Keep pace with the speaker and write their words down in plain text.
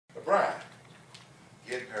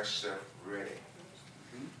herself ready.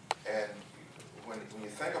 And when you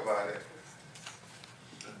think about it,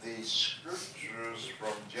 the scriptures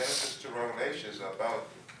from Genesis to Revelation is about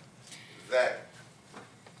that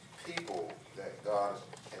people that God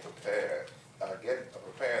has prepared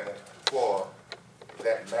them for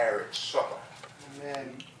that marriage supper.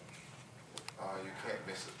 Amen. You can't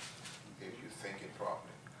miss it if you're thinking properly.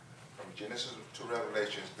 From Genesis to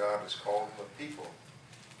Revelation, God is calling the people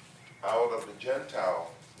out of the Gentile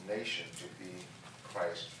nation to be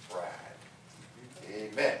Christ's bride.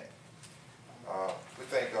 Amen. We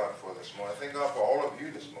thank God for this morning. Thank God for all of you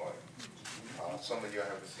this morning. Some of you I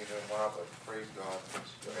haven't seen in a while, but praise God. I'm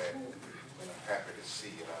happy to see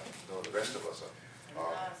you. I know the rest of us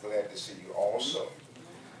are glad to see you also.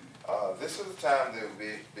 This is the time that we'll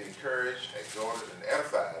be encouraged, exhorted, and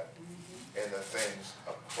edified in the things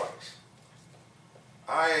of Christ.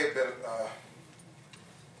 I have been,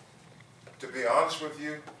 to be honest with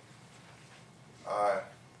you,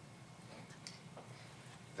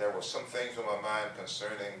 there were some things on my mind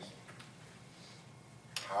concerning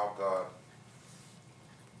how God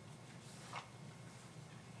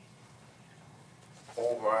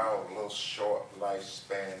over our little short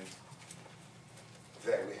lifespan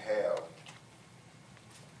that we have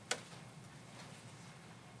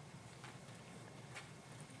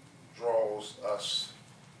draws us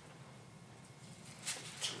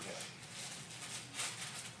to Him.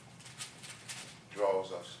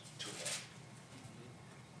 Draws us to Him.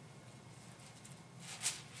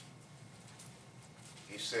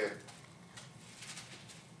 He said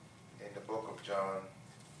in the book of John,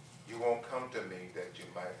 you won't come to me that you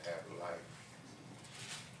might have life.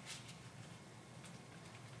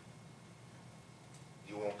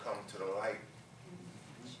 You won't come to the light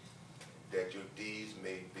that your deeds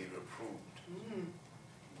may be reproved.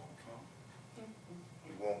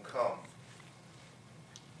 You won't come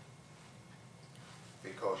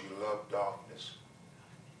because you love darkness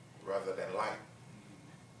rather than light.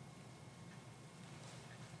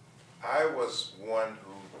 I was one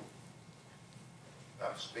who,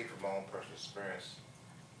 I'm speaking from my own personal experience,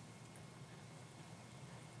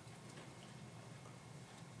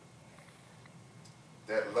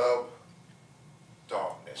 that love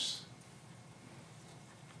darkness.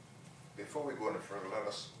 Before we go any further, let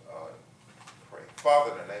us pray.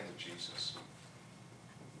 Father, in the name of Jesus,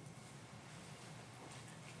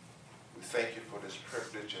 we thank you for this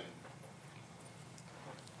privilege and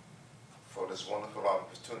for this wonderful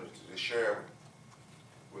opportunity to share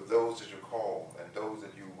with those that you call, and those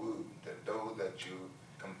that you wooed, and those that you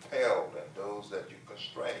compelled, and those that you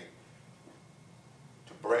constrained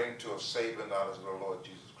to bring to a saving knowledge of the Lord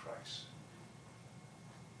Jesus Christ.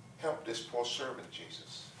 Help this poor servant,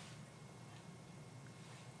 Jesus,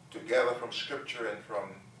 to gather from Scripture and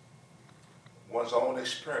from one's own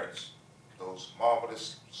experience those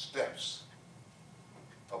marvelous steps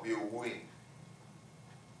of your wooing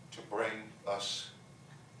to bring us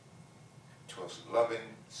to a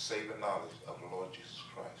loving, saving knowledge of the Lord Jesus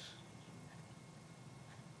Christ.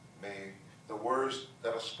 May the words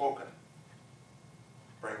that are spoken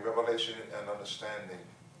bring revelation and understanding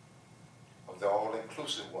of the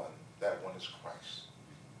all-inclusive one. That one is Christ.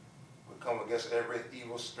 We come against every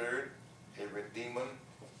evil spirit, every demon,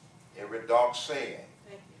 every dark saying,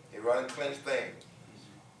 every unclean thing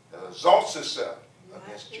that exalts itself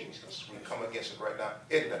against Jesus. We come against it right now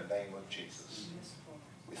in the name of Jesus.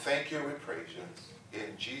 We thank you and we praise you.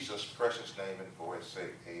 In Jesus' precious name and voice,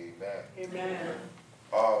 say amen. Amen.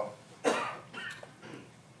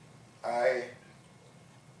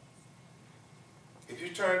 If you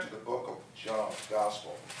turn to the book of John's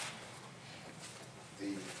Gospel,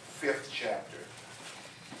 the 5th chapter,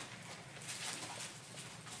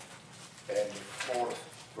 and the 4th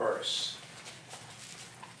verse,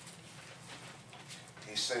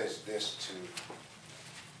 he says this to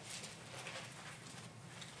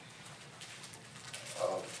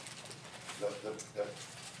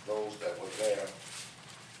those that were there.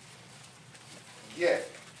 Yet,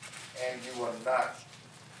 and you are not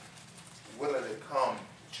willing to come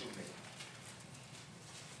to me,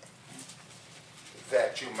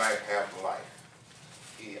 that you might have life.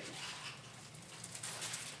 Here.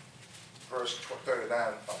 Verse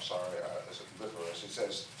 39, it's a good verse. It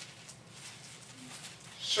says,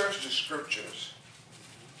 search the Scriptures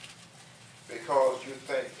because you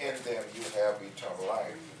think in them you have eternal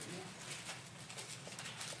life.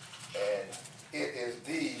 And it is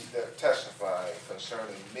these that testify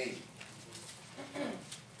concerning me. And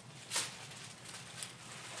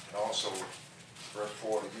also, verse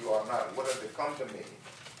 40, you are not willing to come to me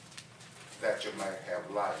that you might have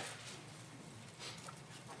life.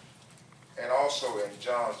 And also, also in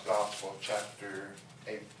John's Gospel, chapter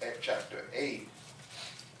 8,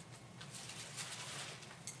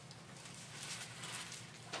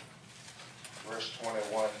 verse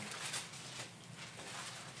 21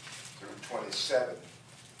 through 27.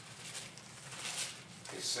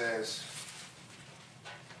 It says,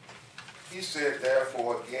 he said,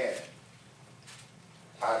 therefore again,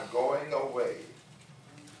 I'm going away,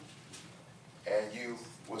 and you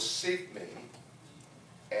will seek me,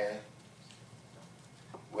 and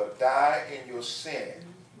will die in your sin.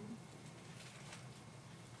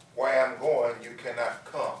 Where I'm going, you cannot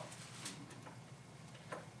come.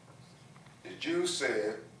 The Jews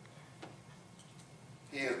said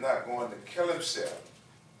he is not going to kill himself,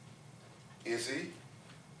 is he?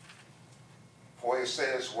 For he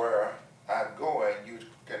says, where I'm going, you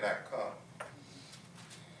cannot come.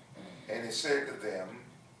 And he said to them,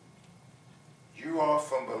 you are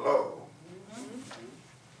from below,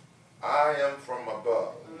 I am from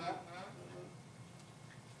above.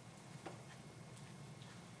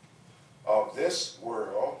 Of this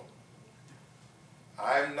world,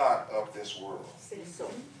 I'm not of this world.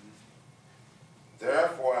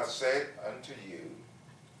 Therefore I say unto you,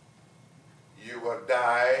 you will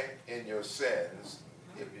die in your sins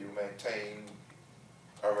if you maintain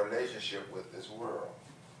a relationship with this world.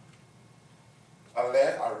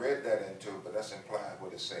 Unless, I read that into it, but that's implied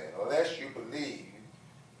what it's saying. Unless you believe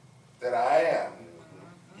that I am,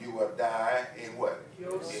 you will die in what? In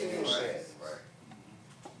your sins. Right.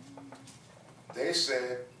 They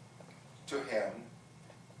said to him,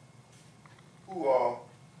 who are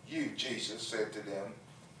you? Jesus said to them,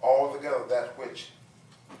 altogether that which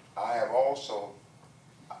I also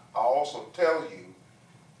tell you,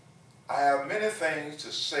 I have many things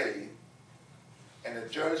to say and to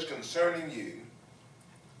judge concerning you,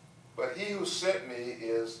 but he who sent me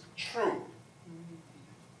is true,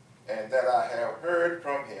 and that I have heard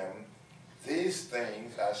from him, these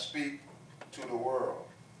things I speak to the world.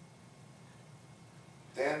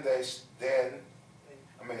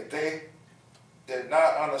 They did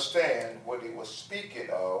not understand what he was speaking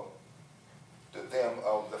of to them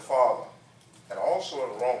of the Father. And also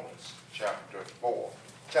in Romans chapter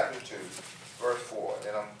 2, verse 4,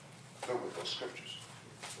 and I'm through with those scriptures.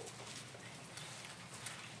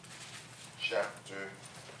 Chapter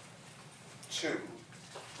 2,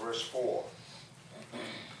 verse 4.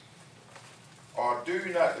 Or do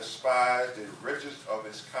not despise the riches of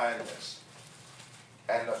his kindness,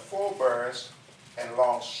 and the forbearance and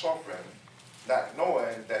long suffering, not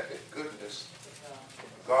knowing that the goodness,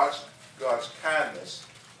 God's kindness,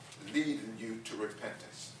 leading you to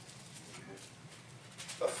repentance.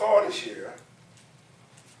 The thought is here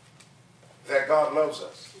that God loves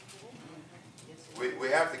us. We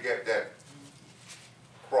have to get that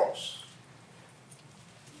cross.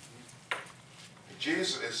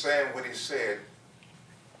 Jesus is saying what he said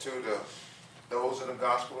to those in the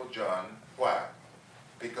Gospel of John. Why?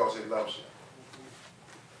 Because he loves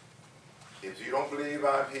you. If you don't believe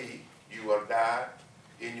I'm he, you will die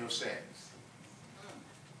in your sins.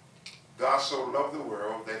 God so loved the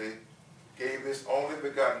world that he gave his only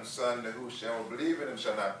begotten Son, that whosoever believe in him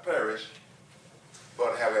shall not perish,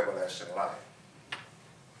 but have everlasting life.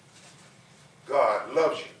 God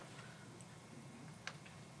loves you.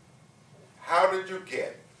 How did you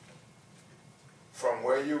get from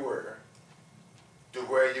where you were to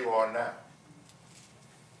where you are now?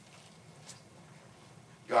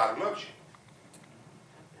 God loves you.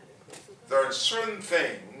 There are certain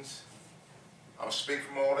things, I'm speaking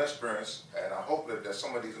from all experience, and I hope that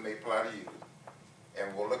some of these may apply to you,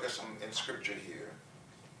 and we'll look at some in Scripture here,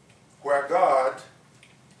 where God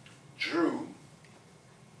drew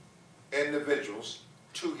individuals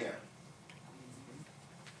to him,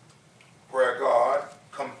 where God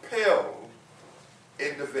compelled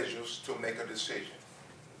individuals to make a decision,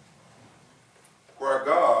 where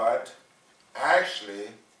God actually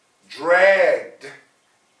dragged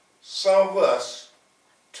some of us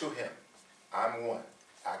to him. I'm one.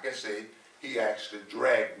 I can say he actually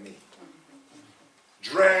dragged me.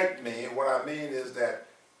 Dragged me, what I mean is that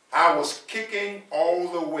I was kicking all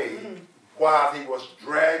the way while he was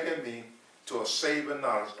dragging me to a saving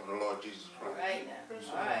knowledge of the Lord Jesus Christ. Right now.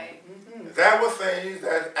 All right. There were things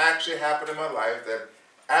that actually happened in my life that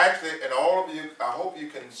actually, and all of you, I hope you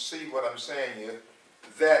can see what I'm saying here,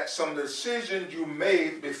 that some decisions you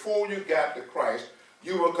made before you got to Christ,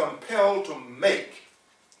 you were compelled to make,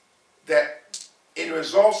 that in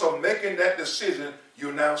results of making that decision,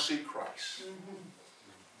 you now see Christ.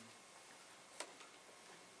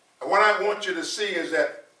 And what I want you to see is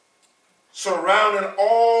that surrounding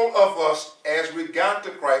all of us as we got to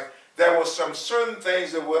Christ, there were some certain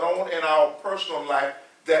things that went on in our personal life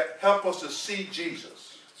that help us to see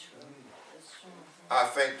Jesus. I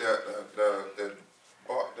think that the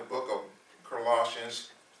book of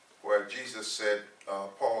Colossians, where Jesus said,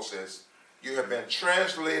 Paul says, you have been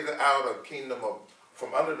translated out of kingdom of,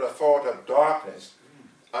 from under the authority of darkness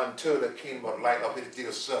unto the kingdom of light of his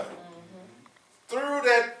dear son. Through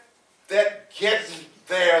that getting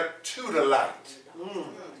there to the light.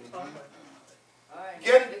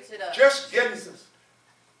 Just getting,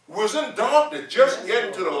 was in darkness, just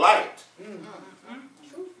getting to the light.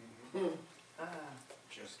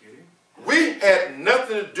 We had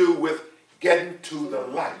nothing to do with getting to the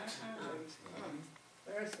light.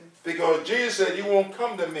 Because Jesus said, you won't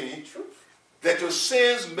come to me that your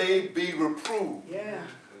sins may be reproved. Yeah.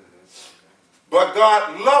 But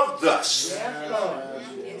God loved us. Yes, Lord.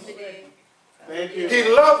 Thank you. He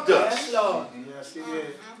loved us. Yes, Lord. Yes, he did.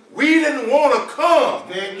 We didn't want to come,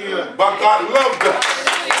 Thank you. but God loved us.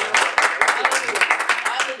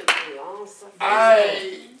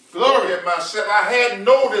 Glory. At myself, I had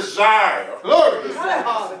no desire. Glory.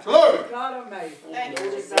 Glory. God Almighty.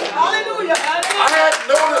 Hallelujah. I had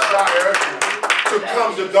no desire to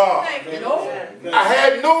come to God. I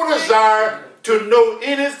had no desire to know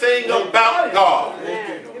anything about God.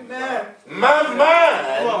 Amen. My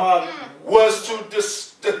mind was to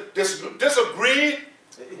disagree,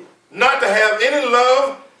 not to have any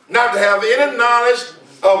love, not to have any knowledge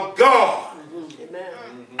of God.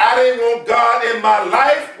 I didn't want God in my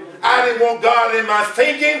life. I didn't want God in my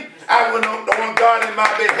thinking. I didn't want God in my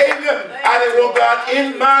behavior. I didn't want God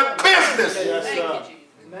in my business. Yes, Thank sir. you, Jesus.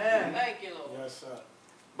 Amen. Thank you, Lord. Yes, sir.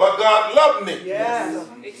 But God loved me. Yes.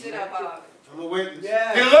 Fix it up, Father. I'm a witness. He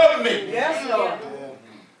Yes. loved me. Yes, Lord.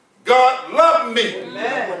 God loved me.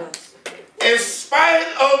 Amen. In spite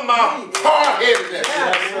of my hard-headedness,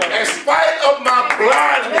 in spite of my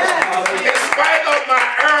blindness, in spite of my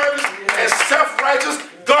arrogance and self-righteous,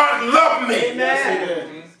 God loved me. Amen.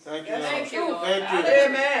 Thank you, Lord. Thank you, Lord. Thank you.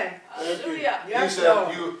 Amen. Hallelujah. He Yes, said, Lord.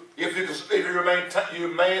 if you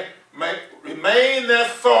remain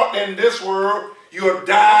that thought in this world, you'll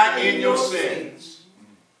die in your sins.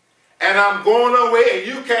 And I'm going away, and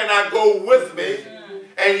you cannot go with me,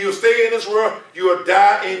 and you stay in this world, you'll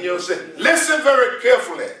die in your sins. Listen very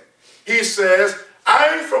carefully. He says,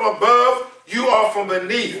 I'm from above, you are from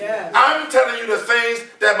beneath. Yes. I'm telling you the things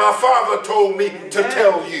that my Father told me to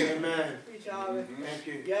tell you. Amen. Preach all of it. Thank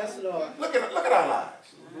you. Yes, Lord. Look at our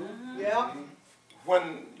lives. Yeah.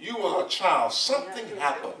 When you were a child, something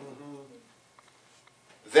happened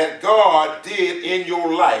that God did in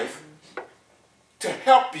your life to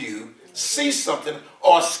help you see something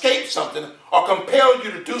or escape something or compel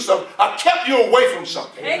you to do something or kept you away from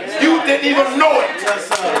something. You didn't even know it. Yes,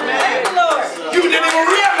 sir. Thank you, Lord. You didn't even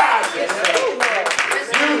realize it.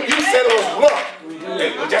 You said it was luck.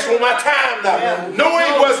 It was just on my time now. No,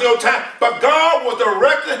 it wasn't your time. But God was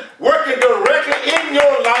working directly in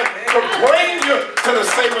your life to bring you to the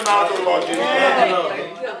saving knowledge of the Lord Jesus Christ.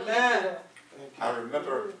 Amen. I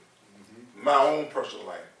remember my own personal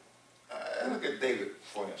life. Look at David,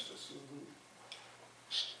 for instance.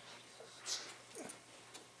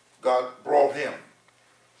 God brought him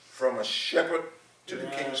from a shepherd to the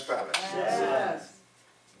king's palace. Yes.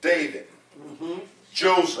 David,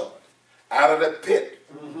 Joseph, out of the pit,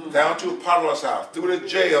 down to Potiphar's house, through the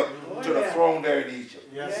jail, to the throne there in Egypt.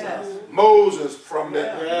 Yes, Yes. sir. Moses, from the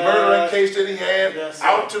murdering case that he had,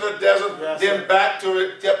 out to the desert, then back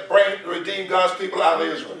to redeem God's people out of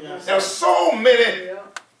Israel. There are so many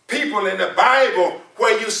people in the Bible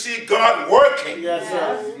where you see God working Yes,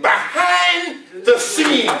 sir. behind the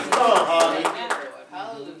scenes. Hallelujah.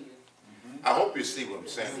 I hope you see what I'm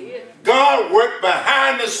saying. God worked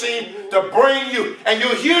behind the scene to bring you. And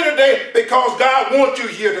you're here today because God wants you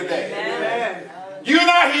here today. Amen. You're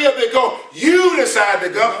not here because you decided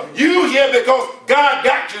to go. You're here because God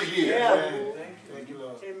got you here. Thank you,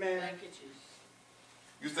 Lord. Amen. Thank you, Jesus.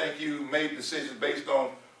 You think you made decisions based on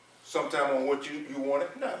sometime on what you wanted?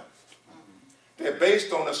 No. They're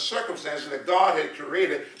based on the circumstances that God had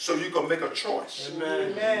created so you can make a choice.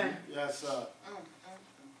 Amen. Amen. Yes, sir.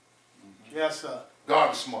 Yes, sir.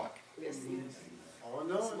 God is smart. Yes, he is. Oh,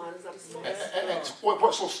 no. Smart as I'm smart. And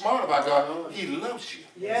what's so smart about God, he loves you.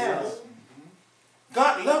 Yes.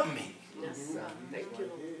 God loved me. Yes, sir. Thank you,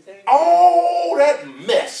 Lord. All that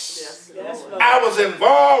mess. Yes, Yes, Lord. Lord. I was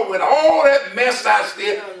involved with all that mess I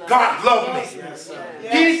did. God loved me. Yes, sir.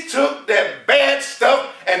 Yes. He took that bad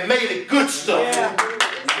stuff and made it good stuff. Yeah.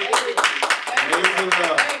 Amazing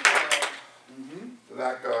love.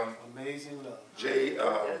 Like Amazing love.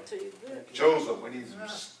 I'll tell you good. Joseph, when he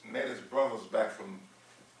met his brothers back from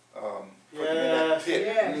putting him in that Yes. pit.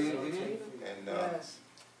 Yes.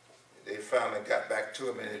 they finally got back to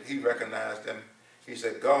him, and he recognized them. He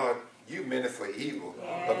said, God, you meant it for evil,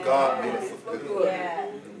 but God meant it for good.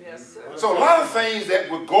 Yes, sir. So a lot of things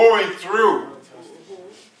that we're going through,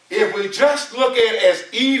 if we just look at it as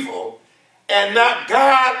evil and not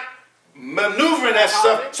God maneuvering that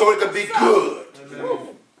stuff so it could be good. Amen.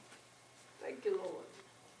 Thank you, Lord.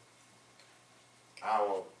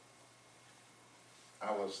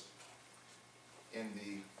 I was in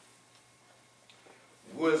the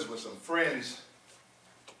woods with some friends.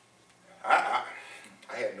 I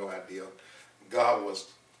had no idea God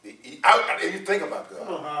was, I didn't think about Come God.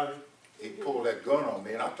 on, Hardy. He pulled that gun on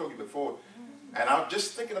me, and I told you before, and I was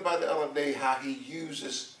just thinking about the other day how he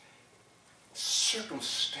uses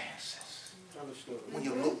circumstances. Understood. When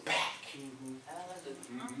you look back,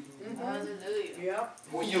 Hallelujah. Yep.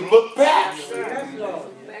 when you look back, Yes,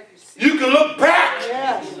 Lord. Back you see. you can look back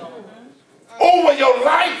Yes. over your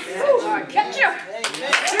life. Lord, catch you. Amen.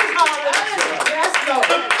 Yes, Lord.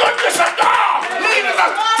 The goodness of God leading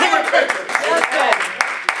us to repentance. Yes, Lord.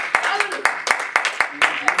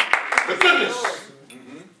 The goodness.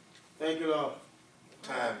 Thank you, Lord.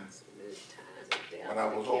 Times There's times that when I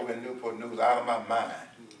was over in Newport News, out of my mind,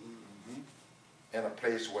 in a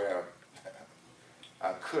place where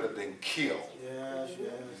I could have been killed, Yes,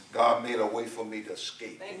 yes. God made a way for me to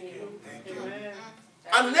escape. Thank you. Thank you. Amen.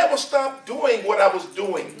 I never stopped doing what I was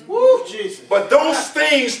doing. Woo, Jesus. But those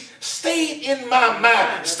things stayed in my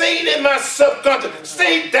mind, stayed in my subconscious,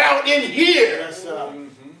 stayed down in here. Yes, sir.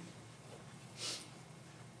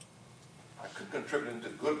 I could contribute to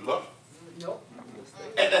good luck. Nope.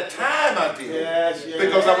 At the time I did. Yes, yes.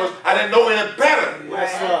 Because I didn't know any better.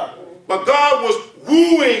 Yes, sir. But God was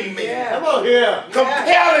wooing me, Yeah. Come on here.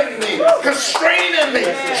 compelling me, constraining me,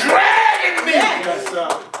 dragging me Yes, sir.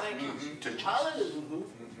 to Jesus. Hallelujah.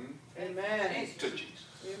 Amen. To Jesus.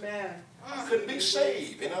 Amen. I couldn't be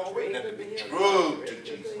saved in other way than to be drugged to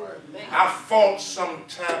Jesus. I fought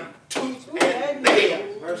sometime tooth and nail.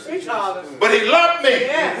 Mercy, Father. But he loved me.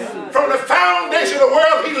 Yes. From the foundation of the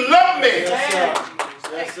world, he loved me. Yes, sir.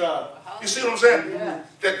 Yes, sir. You see what I'm saying? Yes.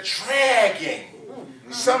 The dragging.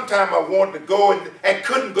 Sometimes I wanted to go and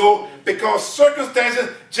couldn't go because circumstances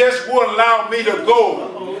just wouldn't allow me to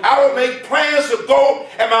go. I would make plans to go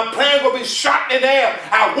and my plan would be shot in the air.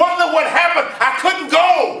 I wonder what happened. I couldn't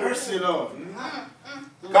go. Mercy, Lord.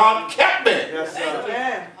 God kept me. Yes, sir.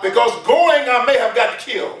 Amen. Because going I may have got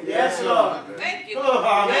killed. Yes, Lord. Thank you. Come on,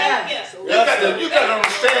 Hardy. Yes. Thank you. You got to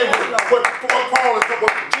understand what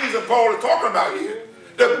Jesus and Paul is talking about here.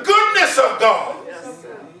 The goodness of God.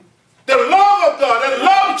 The love of God that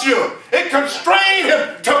loved you. It constrained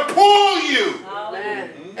him to pull you. Amen.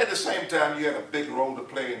 At the same time, you had a big role to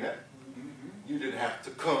play in that. You didn't have to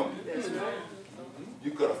come. That's right.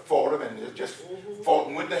 You could have fought him and just fought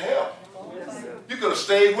and went to hell. Yes, sir. You could have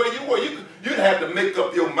stayed where you were. You didn't have to make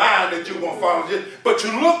up your mind that you were going to follow Jesus. But you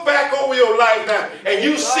look back over your life now and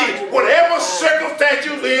you see whatever circumstance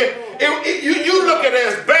you're in, you look at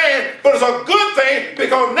it as bad, but it's a good thing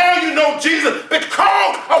because now you know Jesus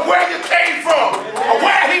because of where you came from, or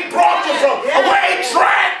where he brought you from, or where he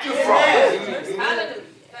dragged you from. Hallelujah.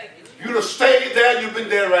 Thank you. You'd have stayed there, you've been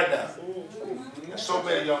there right now. And so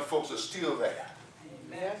many young folks are still there,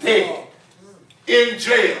 dead, in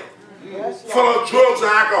jail, Yes, full Lord. of drugs and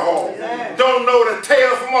alcohol, don't know the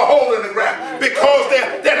tail from a hole in the ground because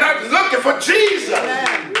they're not looking for Jesus.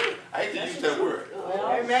 I hate to use that word,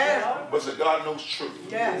 Amen. but so God knows truth.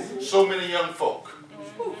 Yes. So many young folk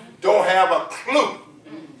don't have a clue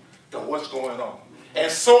to what's going on.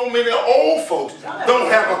 And so many old folks don't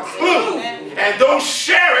have a clue and don't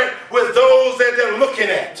share it with those that they're looking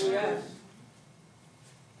at. Yes.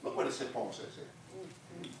 Look what it said, Paul says here.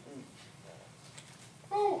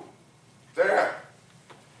 Oh, there.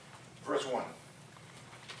 Verse 1.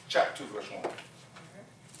 Chapter 2, verse 1.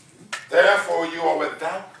 Therefore you are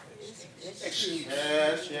without excuse.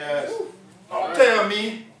 Yes, yes. Don't tell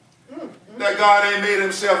me that God ain't made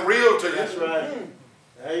himself real to That's you. right.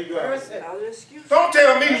 There you go. Mercy. Without an excuse. Don't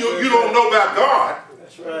tell me you don't know about God.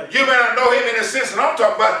 That's right. You may not know him in the sense that I'm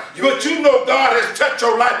talking about, but you know God has touched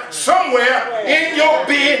your life somewhere in your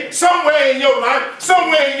being, somewhere in your life,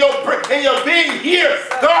 somewhere in your being here.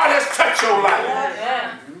 God has touched your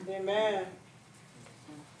life. Amen.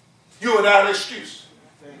 You are without excuse.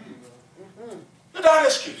 Thank you, Lord. Without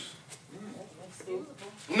excuse.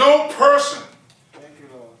 No person Thank you,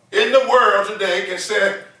 Lord. in the world today can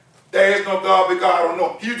say there is no God because I don't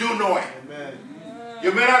know. You do know him. Amen.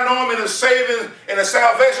 You may not know him in the saving, in the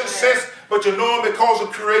salvation sense, but you know him because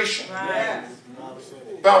of creation. Yes.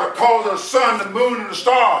 Because of the sun, the moon, and the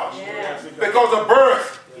stars. Yes. Because of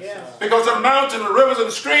birth. Yes. Because of the mountains, the rivers, and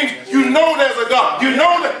the streams. You know there's a God. You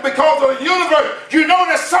know that because because of the universe, you know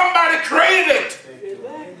that somebody created it.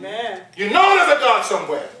 Amen. You know there's a God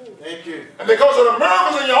somewhere. Thank you. And because of the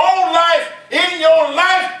miracles in your own life,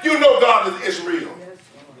 you know God is real.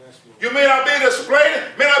 You may not be able to explain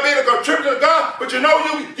it, may not be able to contribute to God, but you know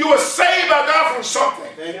you were saved by God from something.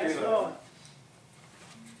 Thank you, Lord.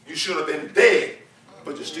 You should have been dead,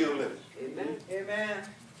 but you're still living. Amen. Amen.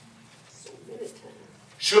 So many times.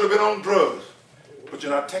 Should have been on drugs, but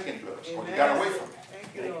you're not taking drugs. Or you got away from it.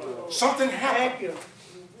 Thank you, Lord. Something happened. Thank you.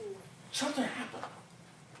 Something happened.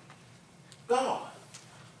 God,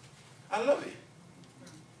 I love you.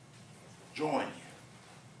 Join you.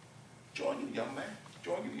 Join you, young man.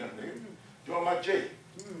 Join you, young lady. Join my Jay.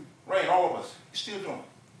 Rain, all of us. He's still drawing.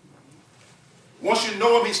 Once you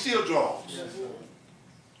know him, he still draws.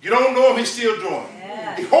 You don't know him, he's still drawing.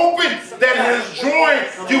 He's hoping that in his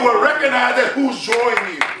drawing, you will recognize that who's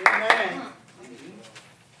drawing you. Amen.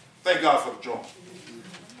 Thank God for the drawing.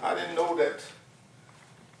 I didn't know that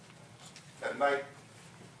night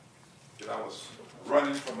that I was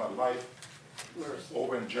running for my life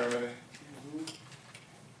over in Germany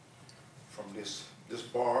from this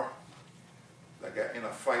bar. I got in a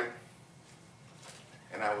fight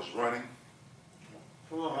and I was running.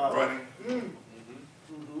 Come on, Howard. Running.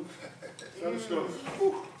 Tell the story.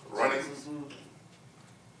 Running.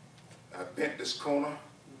 I bent this corner,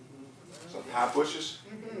 some high bushes.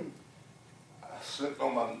 I slipped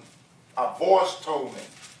on my, a voice told me,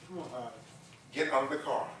 Come on, Howard. get under the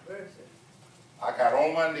car. I got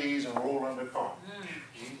on my knees and rolled under the car.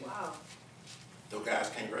 Wow. Those guys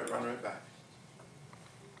came run right back.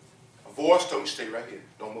 A voice told me, stay right here,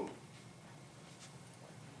 don't move.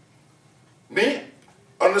 Me,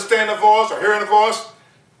 understand the voice or hearing the voice,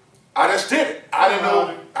 I just did it. I didn't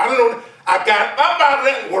know. I got up out of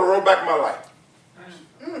that and rolled back my life.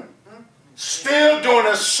 Still doing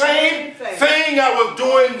the same thing I was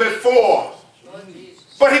doing before.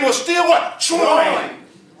 But he was still what? Trying.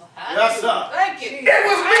 Yes, sir. Thank you. It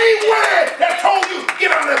was me, Willie, that told you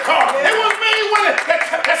get under the car. It was me, Willie,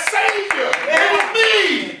 that saved you. It was me.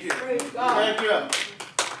 Praise God. Thank you.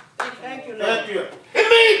 Thank you, Lord. Thank you. It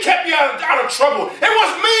me kept you out of trouble. It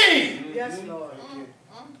was me. Yes, Lord.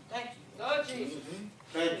 Thank you. Lord Jesus.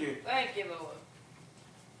 Thank you. Thank you, Lord.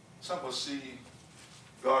 Some of us see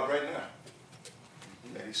God right now.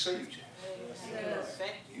 That he saved you. Yes.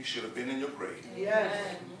 Thank you. You should have been in your grave. Yes.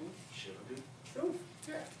 Should have been. Truth.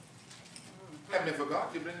 Haven't been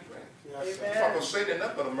forgotten, you've been in your grave. Yes, sir. If I could say that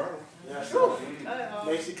nothing but a murderer. Yes, Truth. sir.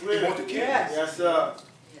 Makes it He clear. wanted to kill you. Yes. Yes, sir.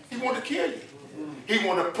 He wanted to kill you. He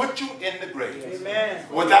wanted to put you in the grave. Amen.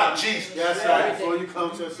 Without Jesus. Yes, sir. Before you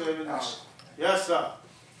come to a saving knowledge. Yes, sir.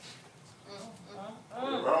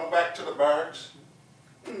 Run on back to the barracks.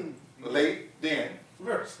 Late then.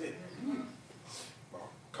 Mercy.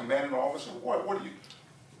 Commanding officer, what are you?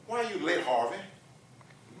 Why are you late, Harvey?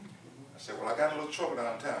 I said, well, I got a little trouble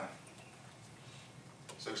downtown.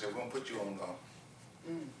 So he said, we're going to put you on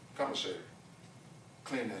commissary.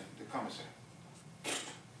 Clean the commissary.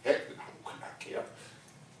 Heck, I care.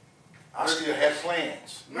 I still had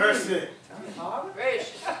plans. Mercy.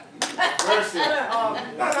 Gracious. Mercy.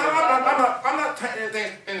 I'm not taking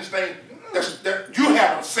anything in this thing that you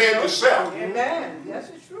haven't said yourself. Amen. Yes,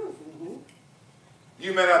 it's true.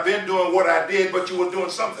 You may not have been doing what I did, but you were doing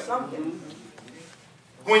something. Something.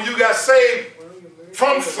 When you got saved,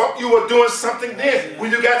 you were doing something then. When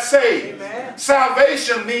you got saved. Amen.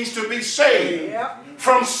 Salvation means to be saved Yep.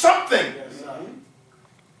 from something. Yes, sir.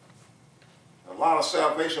 A lot of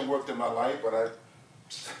salvation worked in my life, but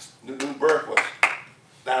the new birth was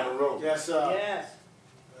down the road. Yes, sir. Yes.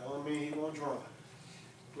 That don't mean he won't draw.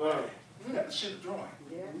 Glory. You got to see the drawing.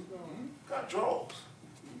 Yes, Lord. God draws.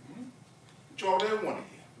 Draw every one of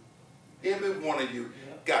you. Every one of you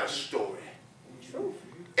got a story. Truth.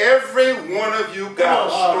 Every one of you got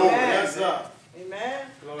a story. Yes, sir. Amen.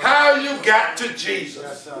 How you got to Yes,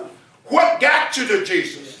 Jesus. sir. What got you to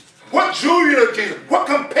Jesus? What drew you to Jesus? What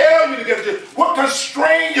compelled you to get to Jesus? What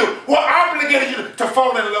constrained you? What obligated you to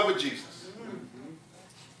fall in love with Jesus?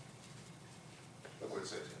 Look what it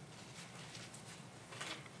says here.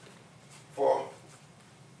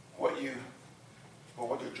 For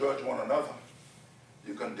what you judge one another,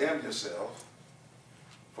 you condemn yourself.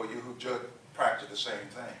 For you who judge practice the same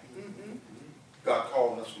thing. God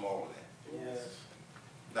called us from all of that. Yes.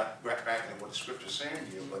 Not exactly what the scripture's saying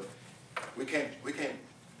here, but we can't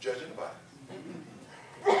judge anybody.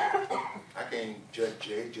 I can't judge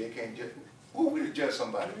Jay. Jay can't judge. Who are we to judge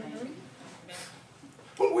somebody?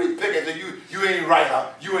 Who we pick and say you ain't right, huh?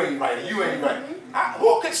 You ain't right. You ain't right.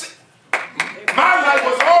 Who can say? My life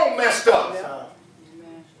was all messed up, Yes, sir.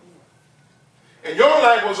 and your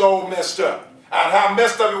life was all messed up. How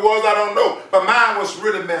messed up it was, I don't know. But mine was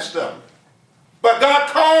really messed up. But God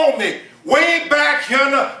called me way back here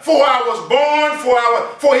before I was born, before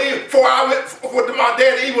my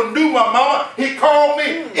daddy even knew my mama. He called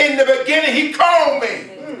me. In the beginning, he called me.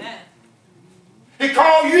 He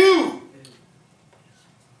called you.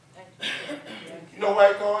 You know why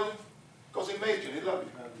he called you? Because he made you. He loved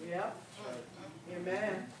you. Yep.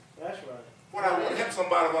 Amen. That's right. What I want to help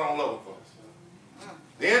somebody I don't love for.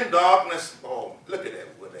 In darkness, oh, look at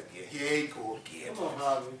that word again. Here he goes again. Come on,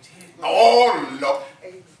 Harvey. Oh, Lord.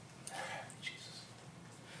 Jesus.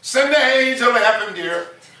 Send the angel to help him, dear.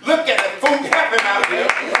 Look at that food happening out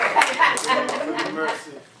there.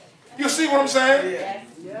 Mercy. You see what I'm saying? Yeah.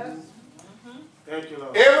 Yes. Thank you,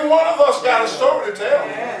 Lord. Every one of us got a story to tell.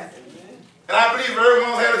 Yes. And I believe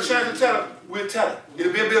everyone's had a chance to tell it. We'll tell it.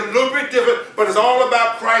 It'll be a little bit different, but it's all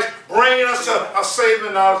about Christ bringing us to a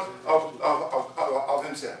saving knowledge of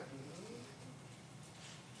himself.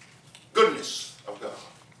 Goodness of God.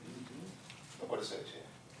 Look what it says here.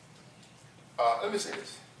 Let me say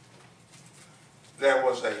this. There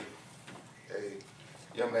was a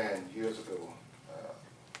young man years ago.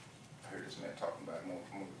 I heard this man talking about him.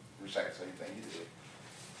 I'm going to recite the same thing he did.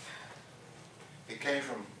 He came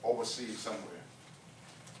from overseas somewhere.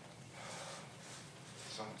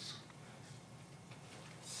 Some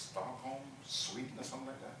Stockholm, Sweden, or something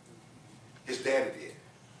like that. His daddy did.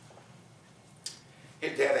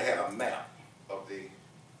 His daddy had a map of the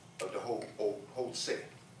whole city,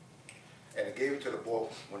 and he gave it to the boy.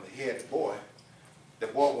 When he had the boy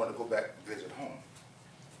wanted to go back and visit home,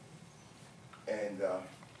 and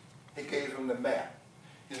he gave him the map.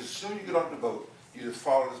 He said, as soon as you get off the boat, you just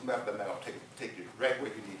follow this map. The map will take you right where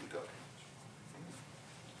you need to go.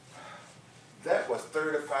 That was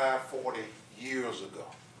 35, 40 years ago.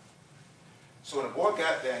 So when the boy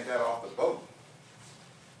got there and got off the boat,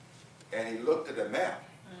 and he looked at the map,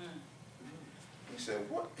 he said,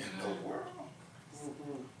 what in the world?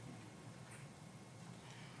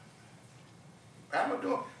 How am I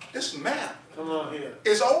doing? This map Come on here.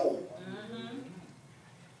 is old.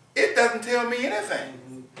 It doesn't tell me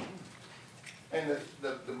anything. And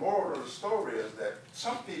the moral of the story is that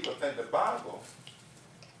some people think the Bible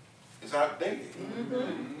is outdated.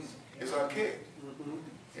 It's archaic.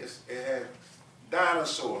 It has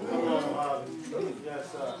dinosaurs. Come on, Harvey.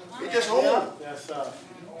 Yes, sir. It's just old. Yes, sir.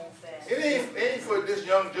 It ain't for this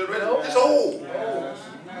young generation. It's old. Yes.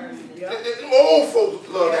 Them old folks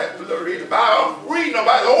love that to read the Bible. I'm reading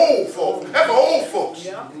about the old folks. That's for old folks.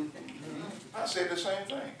 Yeah. I say the same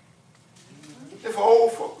thing. It's for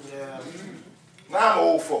old folks. Yeah. Now I'm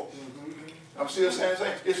old folks. I'm still saying the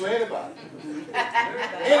same. It's for anybody.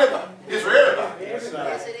 Anybody. It's for everybody. Yes, sir.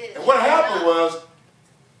 Yes, it is. And what happened was,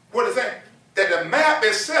 what is that? That the map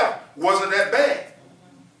itself wasn't that bad.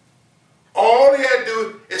 All he had to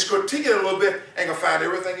do is critique it a little bit and can find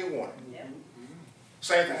everything he wanted.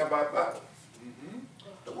 Same thing about the Bible.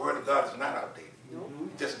 The Word of God is not outdated.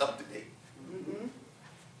 It's just up to date.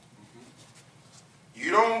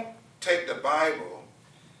 You don't take the Bible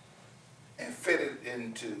and fit it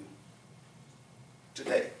into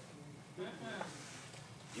today.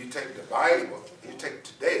 You take the Bible, you take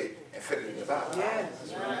today and fit it in the Bible.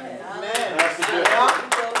 Yes. Amen. That's the good.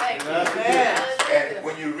 That's the good. And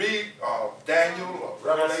when you read Daniel or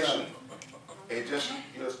Revelation, you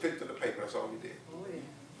just picked up the paper. That's all you did. Oh, yeah.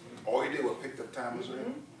 All you did was pick up time was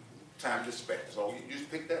ready. Time to spend. That's all you just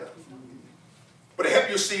picked that up. But it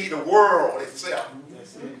helped you see the world itself.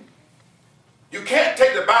 That's it. You can't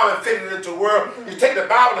take the Bible and fit it into the world. You take the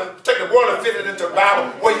Bible and take the world and fit it into the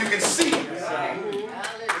Bible where you can see it.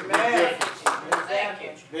 Amen. Thank you.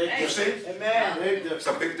 Big You see? Amen. Big It's difference.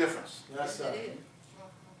 a big difference. Yes, sir.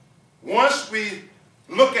 Once we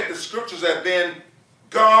look at the scriptures as being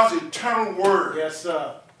God's eternal word, Yes,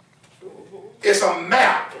 sir. it's a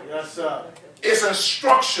map. Yes, sir. It's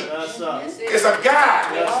instruction. Yes, sir. It's a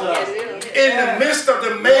guide. Yes, sir. In the midst of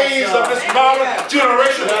the maze of this modern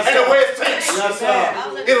generation and the way it thinks. Yes, sir.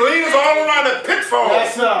 It leads all around the pitfalls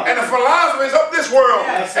Yes, sir. and the philosophies of this world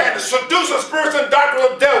Yes, sir. and the seducing spirits and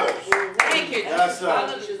doctrine of devils. Thank you. Yes, sir.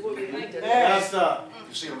 Yes, sir.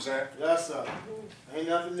 You see what I'm saying? Yes, sir. Ain't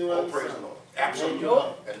nothing new Oh, under the praise the sun. Lord. Thank Absolutely. you,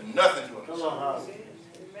 Lord. And nothing to Come understand. on, Harvey.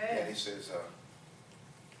 And Amen. he says,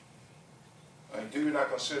 and do you not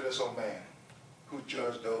consider this, O man, who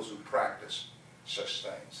judge those who practice such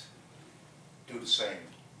things? Do the same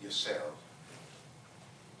yourselves,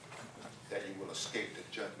 that you will escape the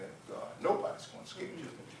judgment of God. Nobody's going to escape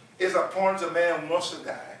judgment. It's appointed a man once to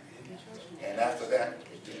die, and after that,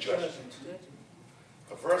 the judgment.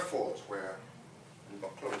 But verse 4 is where we're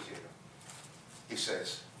going to close here. He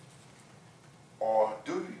says, or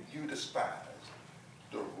do you despise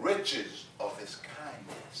the riches of his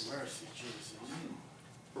kindness. Mercy, Jesus.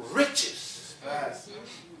 Riches. Yes.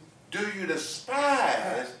 Do you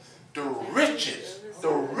despise the riches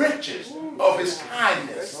of his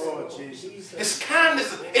kindness? Lord Jesus. His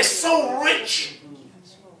kindness is so rich.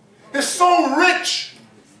 It's so rich.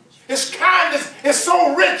 His kindness is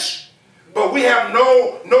so rich. But we have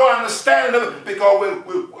no understanding of it because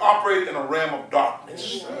we operate in a realm of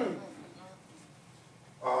darkness.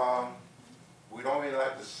 We don't even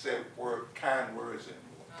like to say kind words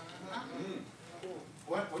anymore.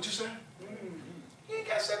 What you say? You ain't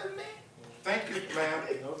got to say it to me. Thank you, ma'am.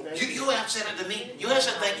 You have said it to me. You have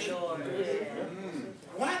said thank you.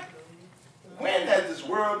 What? When has this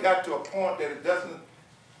world got to a point that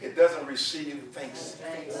it doesn't receive thanks?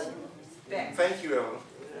 Thank you, Elder.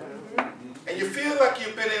 And you feel like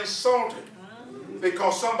you've been insulted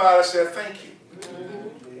because somebody said thank you.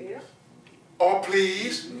 Or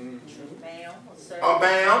please. Or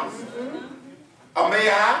ma'am. Or may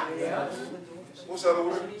I? What's the other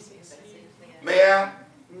word? May I?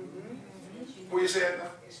 What you saying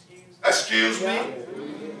now? Excuse me?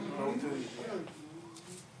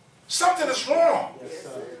 Something is wrong.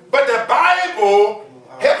 But the Bible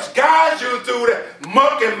helps guide you through that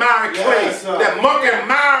muck and miry clay. That muck and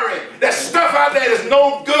miry. That stuff out there is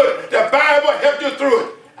no good. The Bible helps you through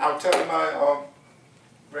it. I was telling my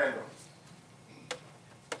granddaughter.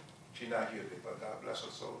 She's not here today, but God bless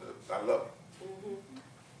her soul. I love her.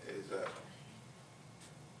 Is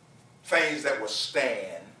things that will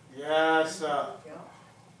stand. Yes, sir.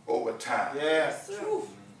 Over time. Yes.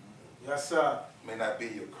 Yes, sir. May not be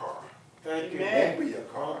your car. Thank you. Won't be your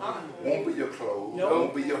car. Won't be your clothes.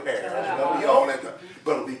 Won't be your hair. Won't be all that.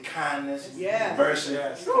 But it'll be kindness, mercy,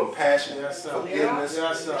 compassion, forgiveness,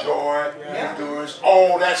 joy, endurance.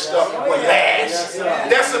 All that stuff will last.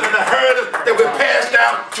 That's an inheritance that we pass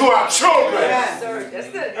down to our children. That's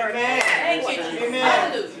good. Amen. Thank you.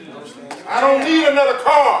 Hallelujah. I don't need another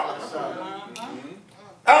car.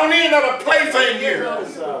 I don't need another plaything here.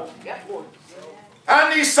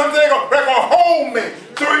 I need something that's going to hold me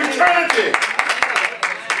through eternity.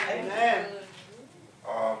 Amen.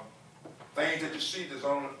 Things that you see that's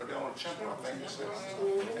on the temple, I think it says.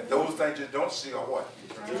 And those things you don't see are what?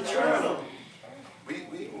 Eternal. We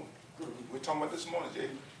talking about this morning,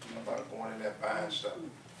 Jay, about going in there buying stuff.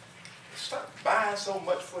 Stop buying so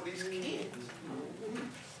much for these kids.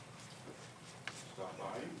 Stop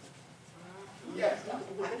buying. Yes.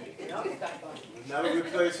 Never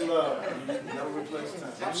replace love. Never replace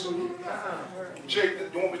time. Absolutely. Jake,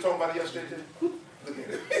 you want me talking about it yesterday, Jake? Look at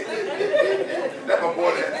it. That's my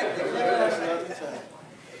boy there.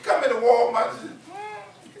 Come into Walmart.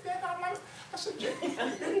 I said, Jake,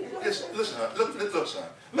 listen, son. Look, son.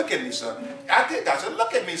 Look at me, son. I said,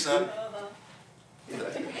 look at me, son.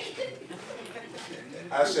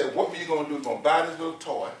 I said, what were you going to do? You're going to buy this little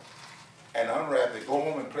toy and unwrap it, go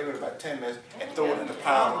home and play with it about 10 minutes, and throw it in the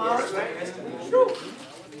pile of the rest of it.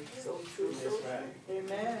 So true.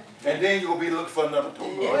 Amen. And then you'll be looking for another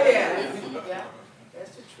toy. Yeah.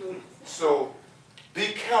 That's the truth. So,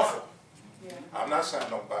 be careful. I'm not saying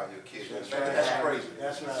don't buy your kids. That's crazy.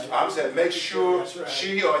 That's right. I'm saying make sure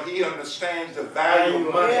she or he understands the value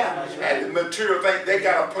of money and the material thing. They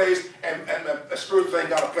got a place, and the spiritual thing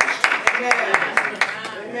got a place too.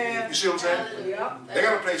 Amen. You see what I'm saying? Yep. They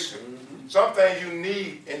got a place too. Some things you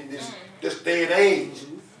need in this day and age.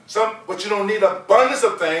 But you don't need abundance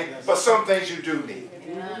of things, but some things you do need.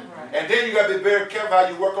 And then you got to be very careful how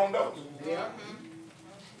you work on those.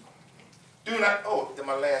 Do not, then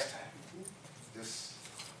my last time, this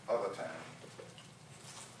other time,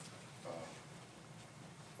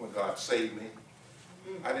 when God saved me,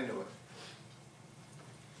 I didn't know it.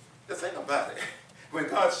 The thing about it, when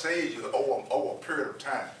God saves you over a period of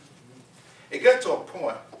time, it gets to a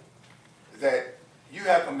point that you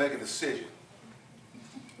have to make a decision.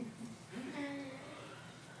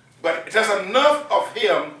 But there's enough of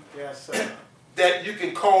him that you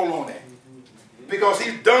can call on him. Because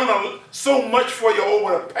he's done so much for you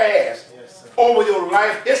over the past, over your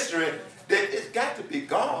life history, that it's got to be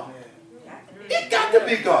God. It's got to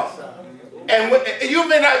be God. And you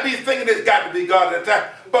may not be thinking it's got to be God at the time,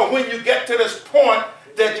 but when you get to this point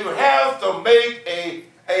that you have to make a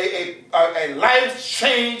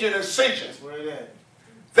life-changing decision,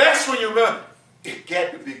 that's when you realize it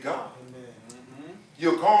got to be God.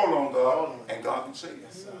 You call on God, and God can save you.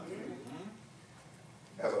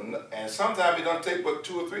 And sometimes it don't take but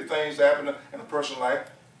 2 or 3 things to happen in a person's life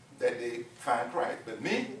that they find Christ. But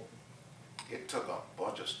me, it took a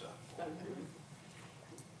bunch of stuff.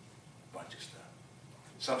 Bunch of stuff.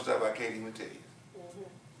 Some stuff I can't even tell you.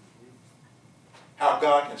 How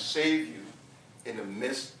God can save you in the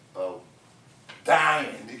midst of dying,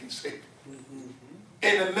 you can say.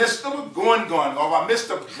 In the midst of a going, or in the midst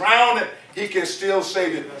of drowning, he can still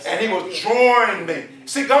save you. And he was drawing me.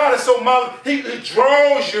 See, God is so marvelous. He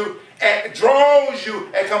draws you and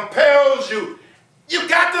compels you. You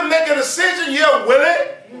got to make a decision. You're willing.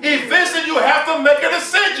 Eventually, you have to make a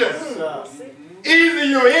decision. Either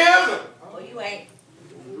you're in Oh, you ain't.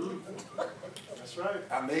 That's right.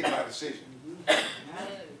 I made my decision.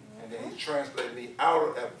 And then he translated me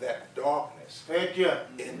out of that darkness Thank you.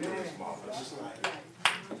 into his marvelous light.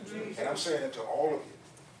 And I'm saying it to all of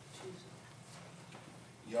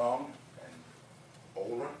you, young and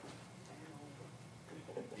older,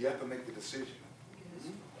 you have to make the decision.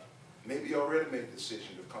 Maybe you already made the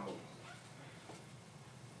decision to come over.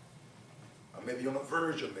 Or maybe you're on the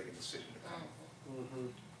verge of making a decision to come over.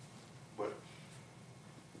 But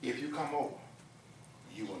if you come over,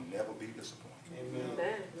 you will never be disappointed. Amen.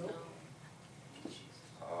 Amen.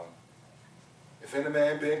 If any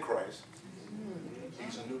man be in Christ,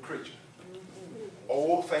 he's a new creature.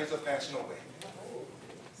 Old things are passing away.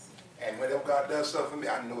 And whenever God does stuff for me,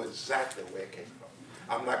 I know exactly where it came from.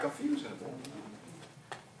 I'm not confused anymore.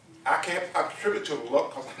 I can't attribute to luck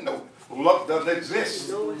because I know luck doesn't exist.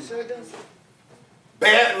 No, it sure doesn't.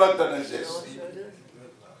 Bad luck doesn't No, exist. it sure doesn't.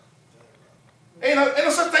 Ain't no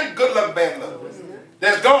such thing good luck, bad luck.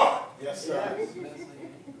 There's God. Yes, sir.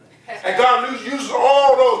 And God uses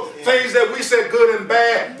all those things that we say good and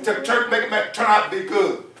bad to make it turn out to be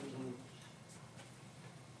good.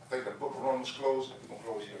 I think the book of Romans closes. We're going to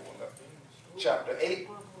close here. Chapter 8,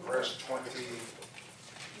 verse 28.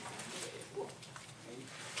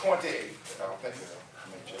 I'll think of it.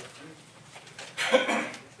 Let me check.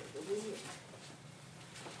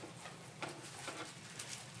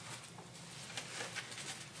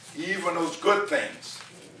 Even those good things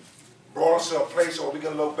brought us to a place where we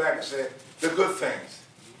can look back and say, the good things.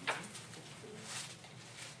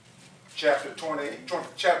 Chapter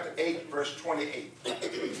 8, verse 28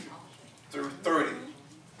 through 30.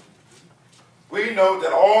 We know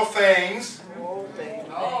that all things, Oh,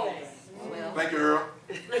 well. thank you, Earl.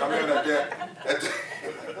 Come here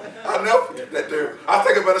I know that there. I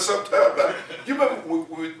think about it sometimes. You remember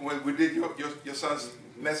when we did your son's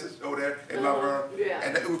message over there in Mount Vernon? Yeah.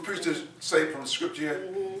 And we preached this say from the scripture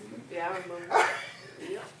here. Yeah, I remember.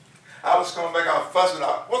 I was coming back out fussing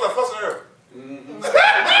out. What was I fussing her?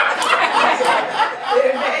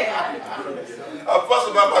 I was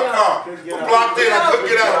fussing about my car. I blocked in, I couldn't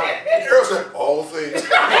get out. The girl said, all things.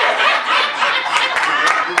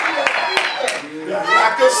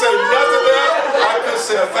 I couldn't say nothing else. I couldn't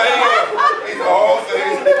say a thing else. It's all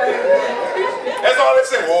things. That's all they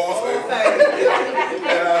said, all things.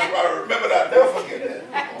 And I remember that, I'll never forget that.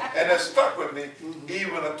 And that stuck with me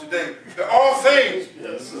even up to today. That all things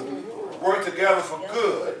work together for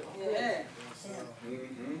good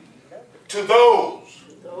to those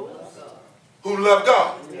who love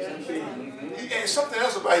God. And something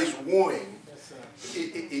else about his wooing.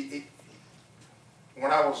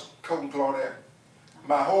 When I was coaching Claudette,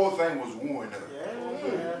 my whole thing was wooing her.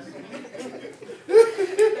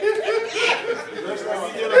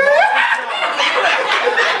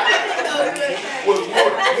 Was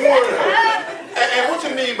wooing her. And what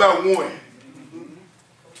you mean by wooing?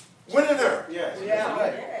 Winning her.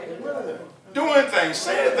 Doing things,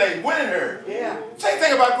 saying things, winning her. Same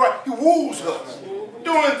thing about Christ. He woos us.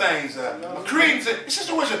 Doing things, creating a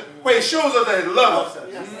situation where he shows us that he loves us.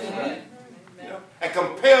 You know, and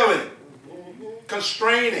compelling,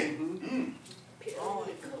 constraining,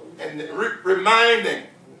 and reminding.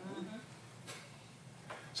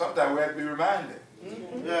 Sometimes we have to be reminded.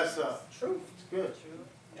 Yes, sir. True. It's good.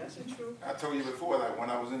 That's the truth. I told you before that when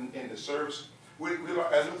I was in the service,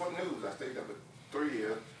 as Newport News, I stayed there for 3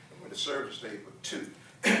 years, and when the service stayed for 2.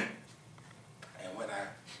 And when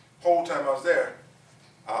whole time I was there,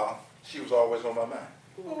 she was always on my mind.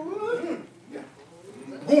 Yeah.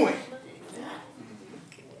 Wooing.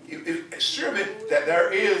 It sure me that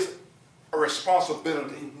there is a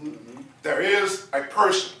responsibility. There is a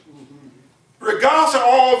person. Regardless of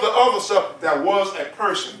all the other stuff, there was a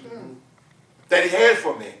person that he had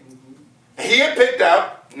for me. And he had picked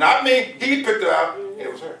out, not me, he picked her out, and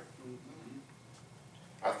it was her.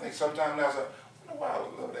 I think sometimes now I say, I don't know why I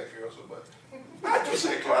love that girl so much. I just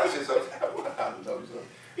say, Clyde, I say something, I love her.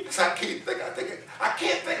 Because I can't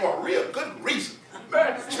think of a real good reason.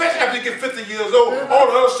 Especially after you get 50 years old, all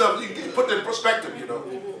the other stuff, you can put that in perspective, you know.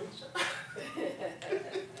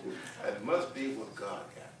 It must be what God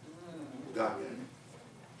got. God got it.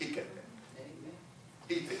 He got that.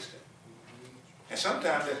 He fixed it. And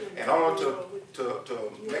sometimes, in order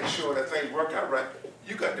to make sure that things work out right,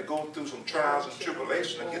 you got to go through some trials. trials and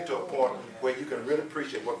tribulations and get to a point where you can really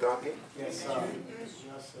appreciate what God gave you. Yes, sir.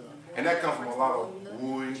 Yes, sir. And that comes from a lot of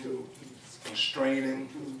wooing, constraining,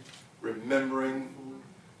 remembering,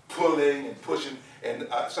 pulling and pushing, and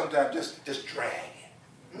sometimes just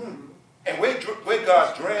dragging. And when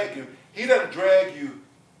God drags you, He doesn't drag you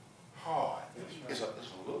hard. It's a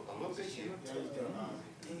little bit here.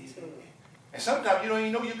 And sometimes you don't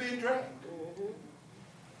even know you're being dragged.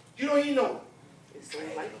 You don't even know.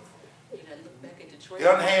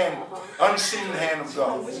 The unseen hand of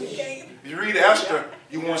God. If you read Esther,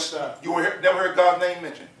 you never heard God's name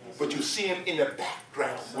mentioned, but you see Him in the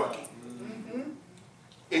background working.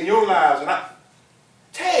 In your lives, and I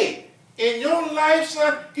tell you, in your life,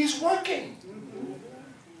 son, He's working.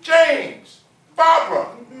 James, Barbara,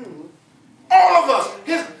 all of us,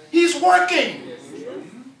 He's working.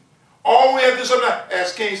 All we have to do sometimes,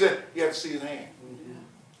 as King said, you have to see His hand.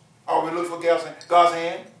 Are we looking for God's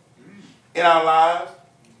hand in our lives,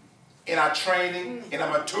 in our training, in our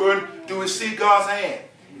maturing? Do we see God's hand?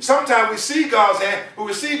 Sometimes we see God's hand, but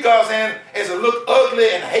we see God's hand as it look ugly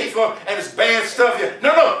and hateful and it's bad stuff here.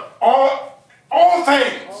 No, all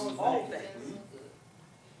things. All things.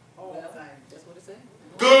 That's what it said.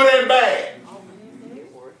 Good and bad.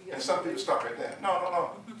 And some people stop right there.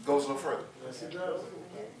 No. It goes a little further. Yes, it does.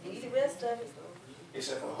 Need the rest of it. It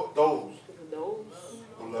said for those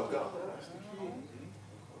who love God.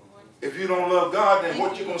 If you don't love God, then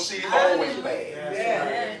what you're going to see is always bad.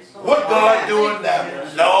 Yes. What God doing now?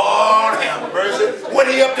 Lord have mercy. What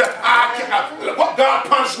He up to? What God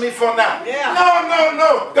punished me for now? Yeah.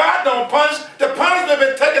 No. God don't punish. The punishment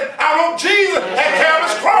been taken out on Jesus at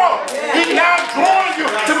Calvary's cross. He's now drawing you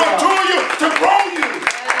to mature you, to grow you.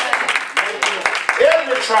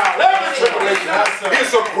 Every trial, every tribulation is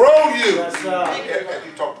to grow you. As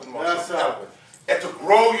you talk to the most, and to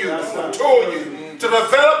grow you, to mature you, to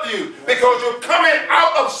develop you, because you're coming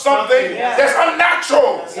out of something that's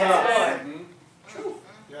unnatural.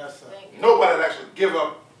 Nobody actually give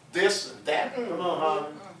up this and that. Come on, Holly.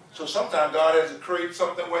 So sometimes God has to create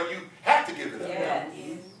something where you have to give it up. Yes.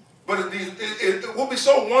 But it would be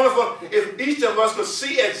so wonderful if each of us could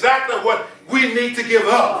see exactly what we need to give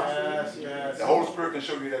up. Yes. The Holy Spirit can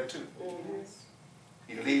show you that too.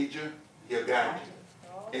 He'll lead you, He'll guide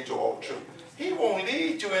you into all truth. He won't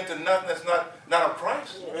lead you into nothing that's not of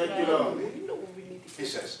Christ. Thank you, Lord. He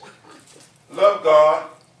says, love God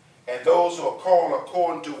and those who are called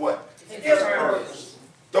according to what? His purpose.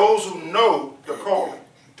 Those who know the calling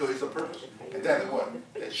to His purpose. And that is what?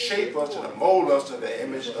 That shape us and mold us to the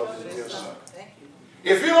image of His dear Son.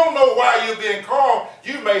 If you don't know why you're being called,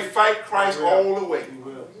 you may fight Christ all the way.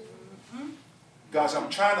 God said, I'm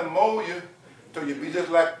trying to mold you till you be just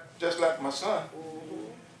like my Son.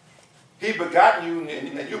 He begotten you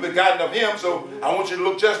and you begotten of Him, so I want you to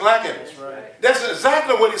look just like Him. That's right. That's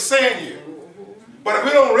exactly what He's saying here. But if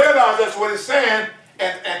we don't realize that's what He's saying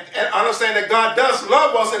and understand that God does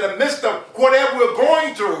love us in the midst of whatever we're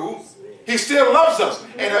going through, He still loves us.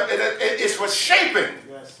 And it's for shaping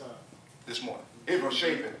this morning. It's for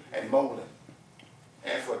shaping and molding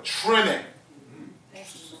and for trimming.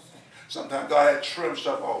 Sometimes God had trimmed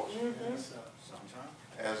stuff off.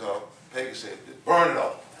 As Peggy said, burn it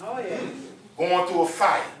off. Oh, yeah. Going through a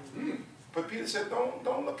fire. But Peter said,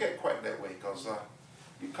 don't look at it quite that way, because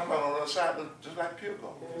you come out on the other side just like pure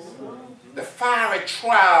gold. The fiery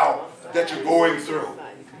trial that you're going through.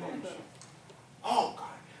 Oh,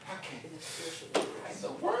 God, I can't.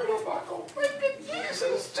 The word of God going to make it.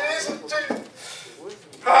 Jesus.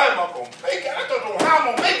 How am I going to make it? I don't know how I'm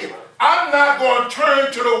going to make it. I'm not going to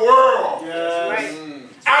turn to the world. Yes.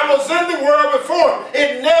 I was in the world before.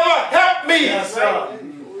 It never helped me. Yes, sir.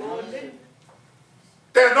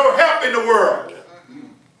 There's no help in the world.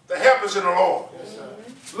 The help is in the Lord. Yes,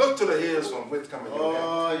 sir. Look to the hills from which coming your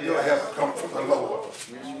help. Your help come from the Lord.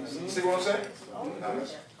 See what I'm saying? Now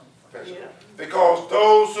that's special. Because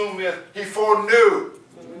those whom He foreknew,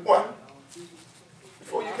 what?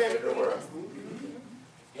 Before you came into the world,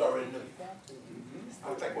 He already knew you.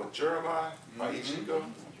 I think what Jeremiah, my Ezekiel,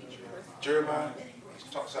 Jeremiah, he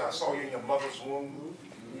talks about, I saw you in your mother's womb.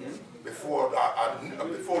 Before you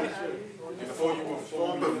were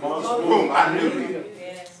formed in mother's womb, I knew you.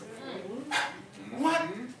 What?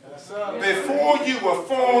 Before you were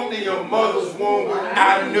formed in your mother's womb,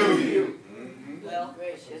 I knew you. Well,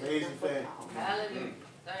 gracious. Amazing thing. Hallelujah.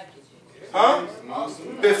 Thank you, Jesus. Huh?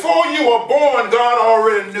 Before you were born, God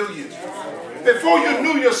already knew you. Before you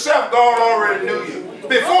knew yourself, God already knew you.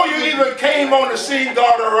 Before you even came on the scene,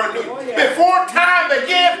 God already knew you. Before time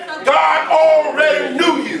began, God already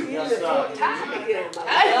knew you.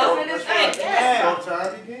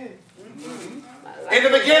 In the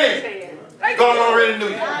beginning, God already knew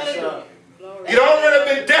you. Yes, sir. He'd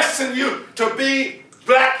already been destined you to be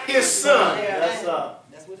like his son. Yes, sir.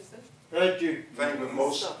 That's what it said. Thank you. The thing with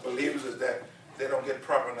most believers is that they don't get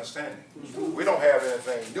proper understanding. We don't have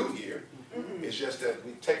anything new here. It's just that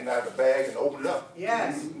we take it out of the bag and open it up.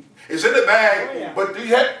 Yes. It's in the bag, Oh, yeah. but do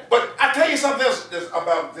you have? But I tell you something else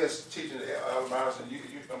about this teaching, Miles, and you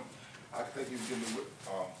I think you give me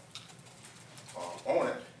on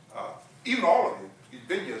it. Even all of you, you've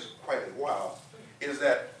been here quite a while. Is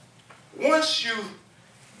that once you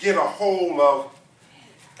get a hold of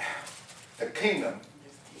the kingdom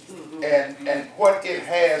and what it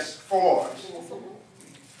has for us,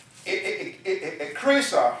 it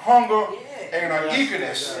creates a hunger and an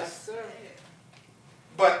eagerness. Yes, sir.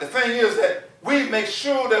 But the thing is that we make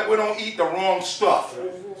sure that we don't eat the wrong stuff.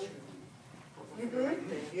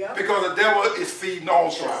 Yeah. Because the devil is feeding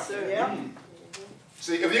also. Yeah.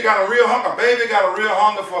 See, if you got a real hunger, a baby got a real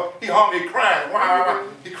hunger for, he hungry, he crying. Why?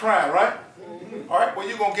 He crying, right? All right, well,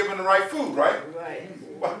 you're going to give him the right food, right?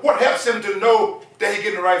 Right. Well, what helps him to know that he's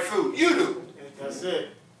getting the right food? You do. That's it.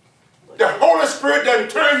 The Holy Spirit doesn't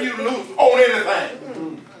turn you loose on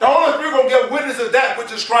anything. The Holy Spirit going to give witness of that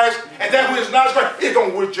which is Christ, and that which is not Christ, he's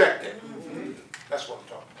going to reject it. That's what I'm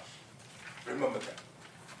talking about. Remember that.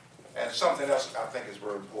 And something else I think is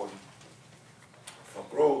very important for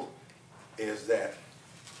growth is that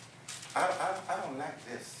I don't like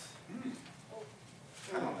this.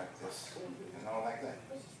 I don't like this. And I don't like that.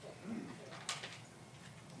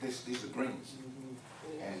 These are greens.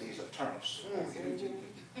 And these are turnips.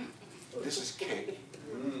 This is cake.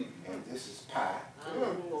 And this is pie. And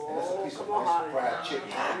this is a piece of fried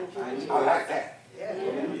chicken. I like that.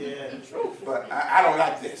 Yeah. But I don't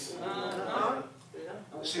like this.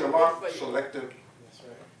 See, a lot of selective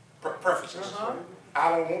preferences. I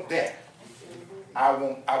don't want that. I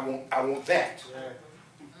want that.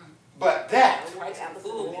 But that is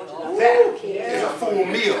a full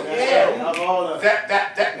meal.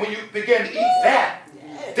 That when you begin to eat that,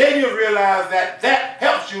 then you realize that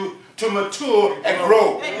helps you to mature and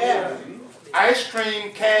grow. Ice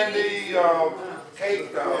cream, candy,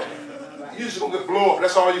 cake, you just gonna get blow up.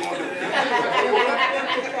 That's all you're gonna do.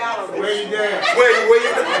 Way down. Way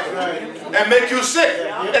you down. And make you sick.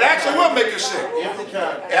 It actually will make you sick.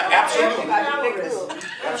 Absolutely.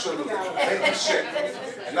 Absolutely. Make you sick.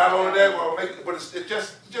 And not only that, well, but it's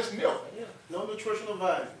just milk. No nutritional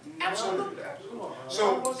value. Absolutely.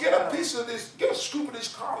 So get a piece of this, get a scoop of these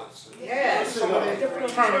collards. Yes. Some of these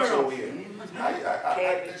turnips over here.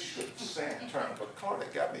 I should say turnip, but Claudia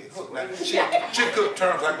got me hooked. Now, she cooked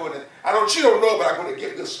turnips. I go in there. She don't know, but I'm going to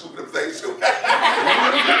get this scoop of them things too.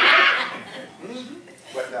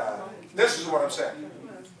 But this is what I'm saying.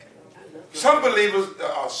 Some believers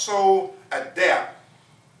are so adept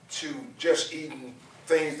to just eating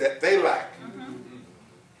things that they like.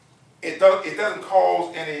 It doesn't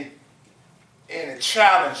cause any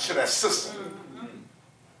challenge to their system,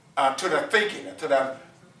 to their thinking, to their.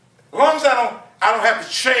 As long as I don't have to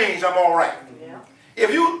change, I'm all right. If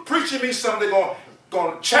you preaching me something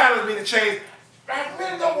going to challenge me to change, I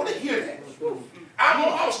really don't want to hear that.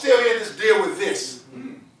 I'm still here to deal with this.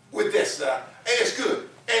 It's good.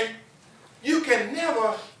 And you can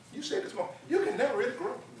never, you said this morning, you can never really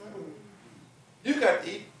grow. You got to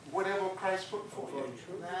eat whatever Christ put before you.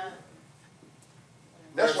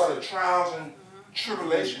 That's why the trials and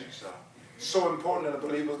tribulations are so important in a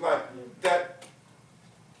believer's life. That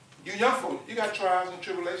you young folks, you got trials and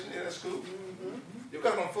tribulations in the school. You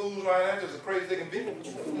got some fools right now just as crazy as they can be.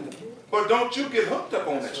 But don't you get hooked up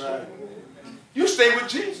on that stuff. You stay with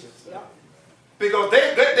Jesus. Because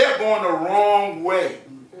they're going the wrong way.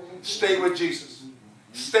 Stay with Jesus.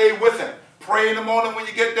 Stay with him. Pray in the morning when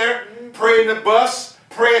you get there. Pray in the bus.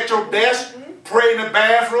 Pray at your desk. Pray in the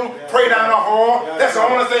bathroom. Pray down the hall. That's the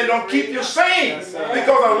only thing that'll keep you sane. Because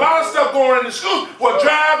a lot of stuff going in the school will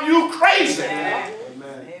drive you crazy. Amen.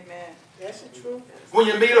 That's the truth. When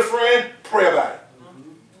you meet a friend, pray about it.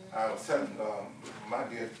 I was telling my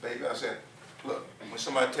dear baby, I said, look, when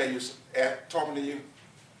somebody tell you, talking to you,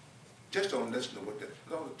 just don't listen to what they,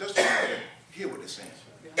 just don't hear what they're saying.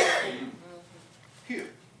 Hear.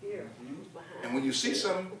 And when you see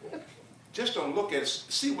something, just don't look at it,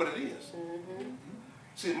 see what it is.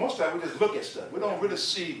 See, most of the time we just look at stuff. We don't really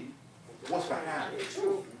see what's behind it.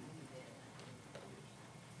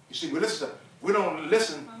 You see, we don't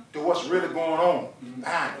listen to what's really going on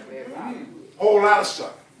behind it. Whole lot of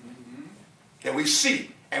stuff that we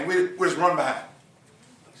see and we just run behind.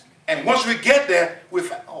 And once we get there, we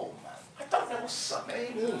find, oh my, I thought that was something.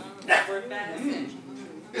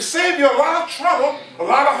 It saved you a lot of trouble, a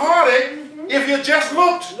lot of heartache if you just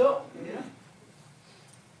looked.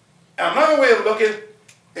 And another way of looking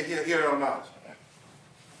at here on knowledge.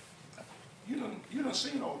 You done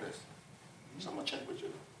seen all this. So I'm going to check with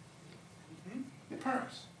you. Your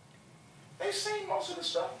parents. They've seen most of the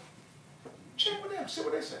stuff. Check with them. See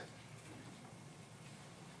what they say.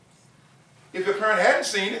 If your parent hadn't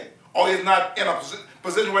seen it, or is not in a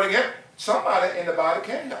position where they can help, somebody in the body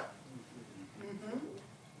can help.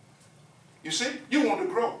 You see? You want to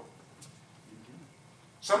grow.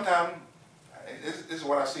 Sometimes, this is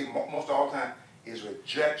what I see most all the time, is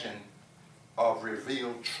rejection of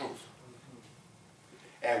revealed truth.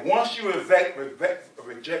 And once you reject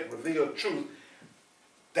revealed truth,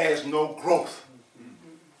 there's no growth.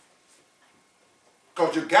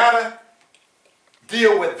 Because you got to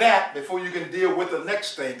deal with that before you can deal with the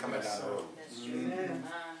next thing coming down the road. That's true.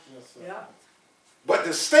 Yeah. But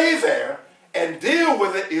to stay there and deal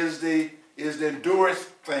with it is the endurance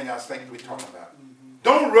thing I think we're talking about.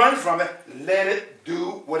 Don't run from it. Let it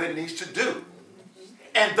do what it needs to do.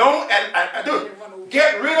 And don't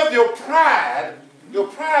get rid of your pride. Your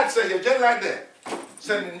pride says you're just like that,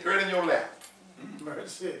 sitting right in your lap.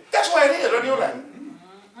 That's it. That's why it is, right in your lap.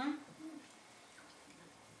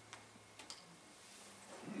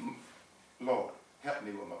 Lord, help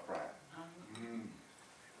me with my pride.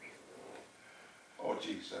 Oh,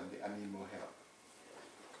 Jesus, I need more help.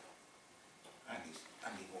 I need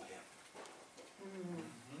more help.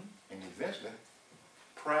 And eventually,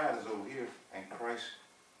 pride is over here, and Christ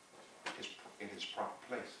is in his proper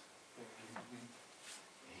place.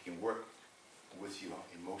 He can work with your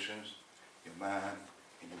emotions, your mind,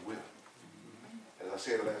 and your will. As I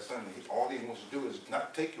said last Sunday, all he wants to do is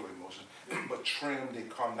not take your emotions, but trim the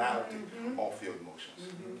carnality off your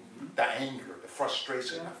emotions. The anger, the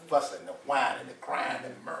frustration, the fussing, the whining, the crying, the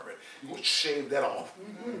murmuring. You want to shave that off.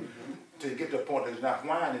 Till you get to the point that you're not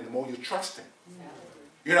whining anymore, you're trusting.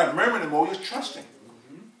 You're not murmuring anymore, you're trusting.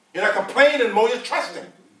 You're not complaining anymore, you're trusting.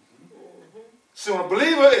 So when a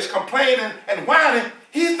believer is complaining and whining,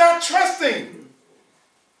 he's not trusting.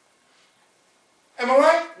 Am I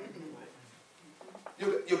right?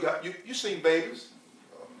 You seen babies.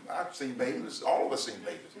 I've seen babies. All of us seen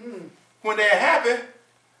babies. When they're happy,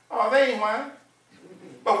 oh, they ain't whining.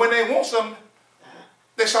 But when they want something,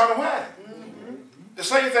 they start whining. The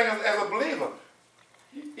same thing as a believer.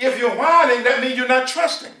 If you're whining, that means you're not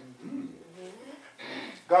trusting.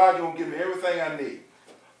 God, you're going to give me everything I need.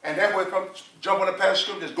 And that way, come jump on the path of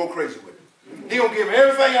scripture, just go crazy with it. He's going to give me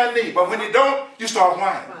everything I need. But when he don't, you start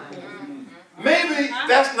whining. Maybe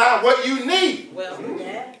that's not what you need. Well,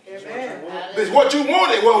 It's what you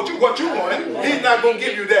wanted. Well, what you wanted. He's not going to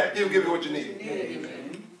give you that. He'll give you what you need.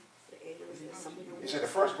 He said, the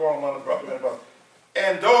firstborn among the brothers.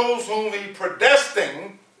 And those whom he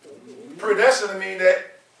predestined means that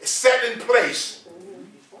it's set in place.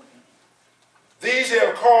 These he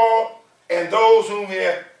have called, and those whom he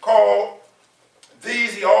have called,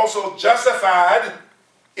 these he also justified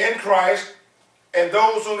in Christ. And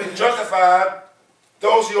those whom he justified,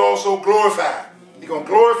 those he also glorified. He's going to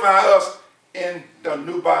glorify us in the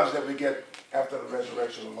new bodies that we get after the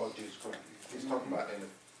resurrection of the Lord Jesus Christ. He's talking about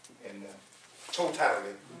in the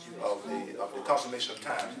totality of the consummation of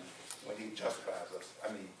time when he justifies us.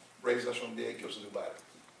 I mean, raises us from the dead, gives us a new body.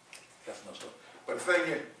 That's no stuff. But the thing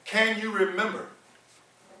is, can you remember?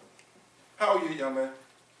 How old are you, young man?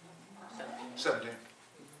 17.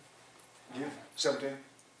 You? 17?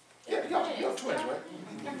 Yeah, y'all twins, right?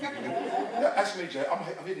 Yeah, ask me, Jay. I'm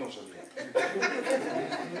hitting on something.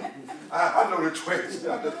 I know the twins.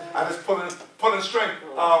 I just pulling string.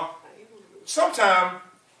 Sometimes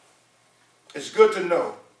it's good to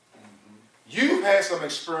know. You've had some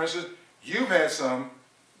experiences. You've had some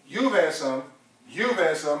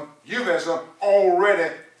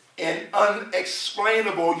already, and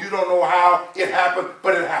unexplainable. You don't know how it happened,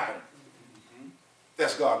 but it happened.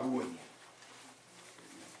 That's God wooing you.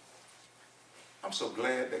 I'm so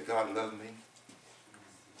glad that God loved me.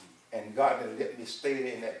 And God didn't let me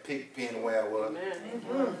stay in that pig pen where I was.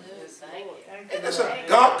 And listen,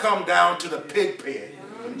 God come down to the pig pen.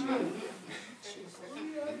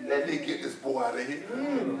 Let me get this boy out of here.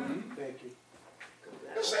 Thank you.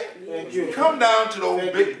 Listen, Thank you. come down to the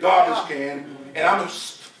old big garbage can, and I'm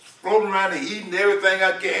floating around and eating everything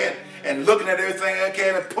I can, and looking at everything I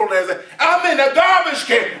can, and pulling everything. I'm in the garbage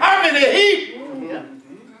can. I'm in the heat.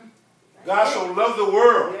 God so loved the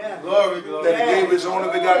world that he gave his only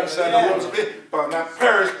begotten Son, the world spirit, but not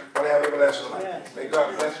perish, but have everlasting life. May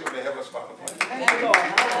God bless you. May heaven smile upon you. Thank you, Lord.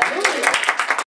 Hallelujah.